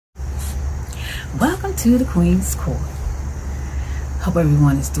Welcome to the Queen's Court. Hope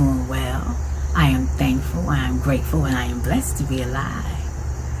everyone is doing well. I am thankful, I am grateful, and I am blessed to be alive.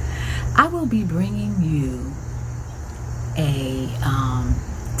 I will be bringing you a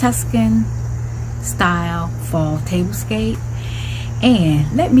Tuscan style fall tablescape.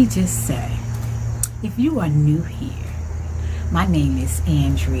 And let me just say, if you are new here, my name is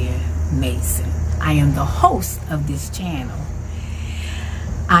Andrea Mason. I am the host of this channel.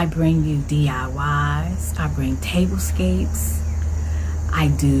 I bring you DIYs, I bring tablescapes, I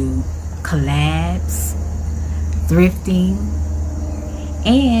do collabs, thrifting,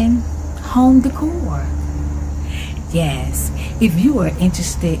 and home decor. Yes, if you are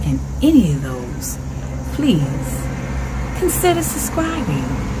interested in any of those, please consider subscribing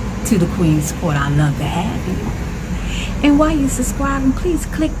to the Queen's Court. I'd love to have you. And while you're subscribing, please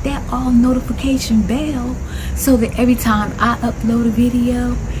click that all notification bell so that every time I upload a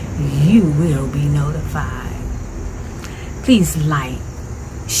video, you will be notified. Please like,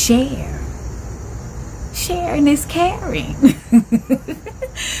 share. Sharing is caring.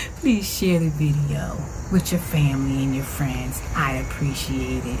 Please share the video with your family and your friends. I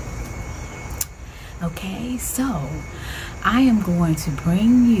appreciate it. Okay, so I am going to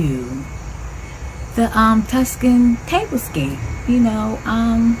bring you the Tuscan tablescape. You know,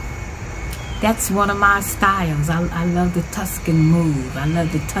 that's one of my styles. I love the Tuscan move. I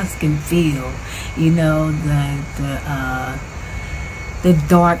love the Tuscan feel. You know, the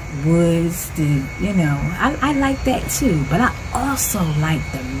dark woods. I like that too. But I also like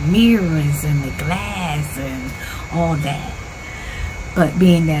the mirrors and the glass and all that. But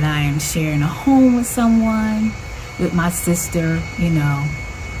being that I am sharing a home with someone, with my sister, you know,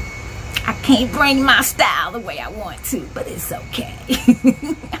 I can't bring my style the way I want to, but it's okay.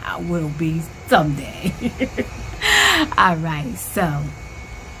 I will be someday. Alright, so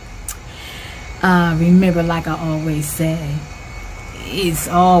remember, like I always say, it's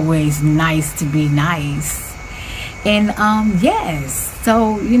always nice to be nice. And yes,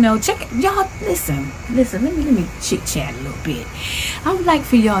 so you know, check it, y'all. Listen. Let me chit chat a little bit. I would like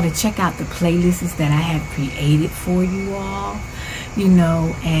for y'all to check out the playlists that I have created for you all. You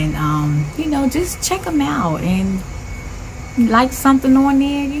know, and you know, just check them out and like something on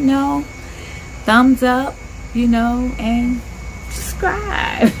there. You know, thumbs up. You know, and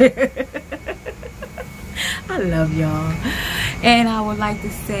subscribe. I love y'all, and I would like to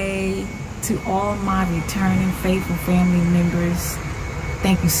say to all my returning faithful family members,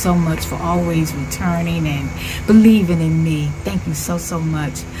 thank you so much for always returning and believing in me. Thank you so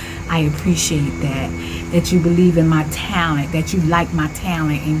much. I appreciate that you believe in my talent, that you like my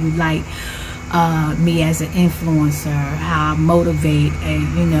talent, and you like me as an influencer, how I motivate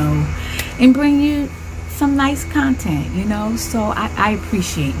and, you know, and bring you some nice content, you know. So I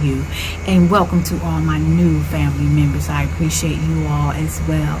appreciate you, and welcome to all my new family members. I appreciate you all as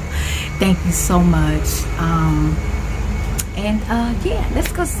well. Thank you so much. And yeah,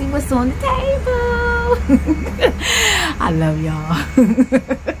 let's go see what's on the table. I love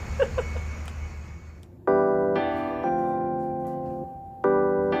y'all.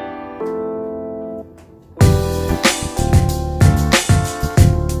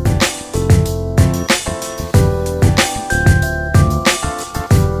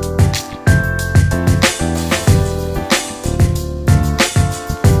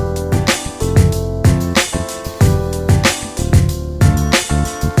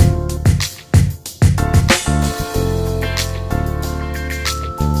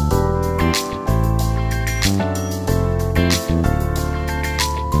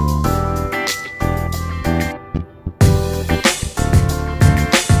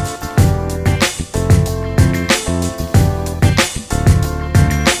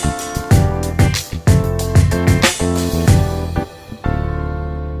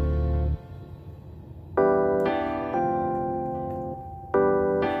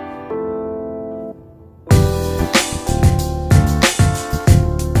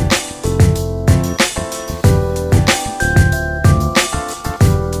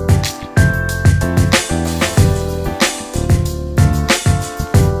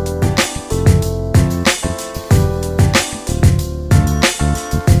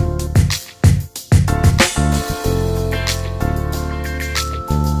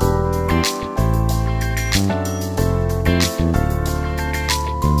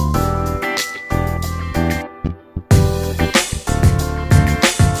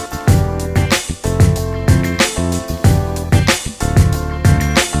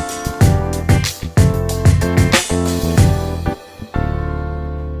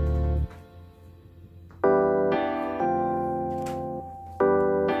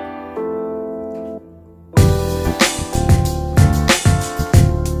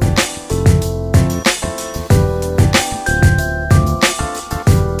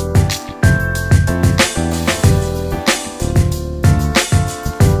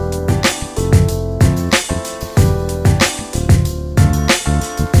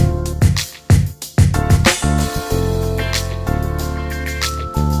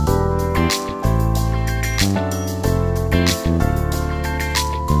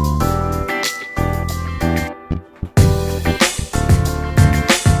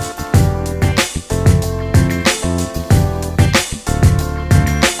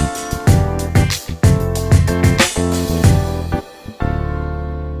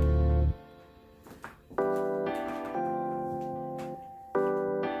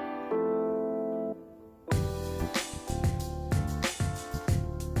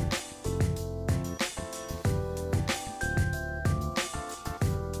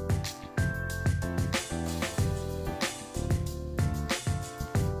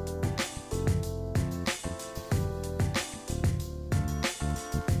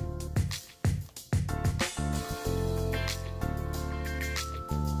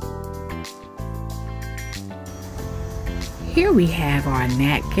 Here we have our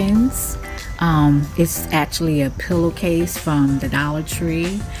napkins. It's actually a pillowcase from the Dollar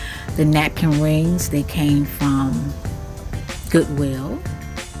Tree. The napkin rings, they came from Goodwill.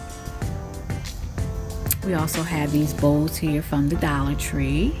 We also have these bowls here from the Dollar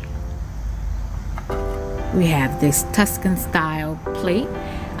Tree. We have this Tuscan style plate.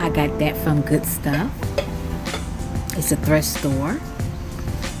 I got that from Good Stuff. It's a thrift store.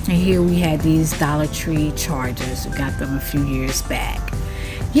 And here we have these Dollar Tree chargers. We got them a few years back.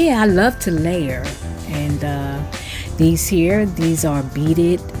 Yeah, I love to layer. And these are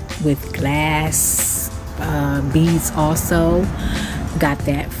beaded with glass beads also. Got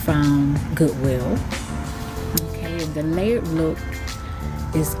that from Goodwill. Okay, and the layered look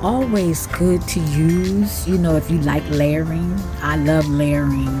is always good to use, you know, if you like layering. I love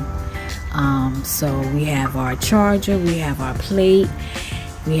layering. So we have our charger, we have our plate,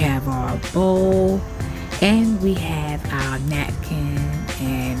 we have our bowl, and we have our napkin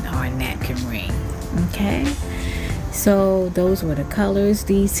and our napkin ring. Okay, so those were the colors.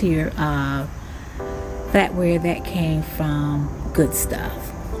 These here flatware that came from Good Stuff.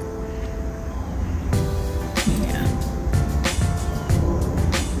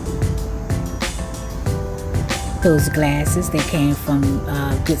 Those glasses, they came from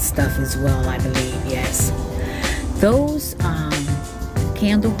Good Stuff as well, I believe. Yes. Those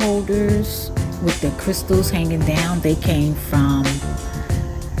candle holders with the crystals hanging down, they came from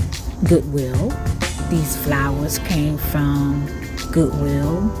Goodwill. These flowers came from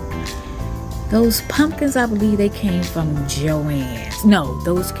Goodwill. Those pumpkins, I believe they came from Joann's. No,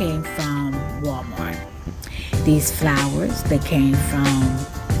 those came from Walmart. These flowers, they came from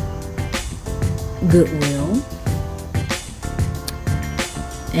Goodwill.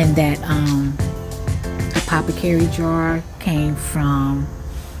 And that apothecary jar came from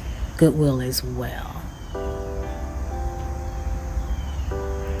Goodwill as well.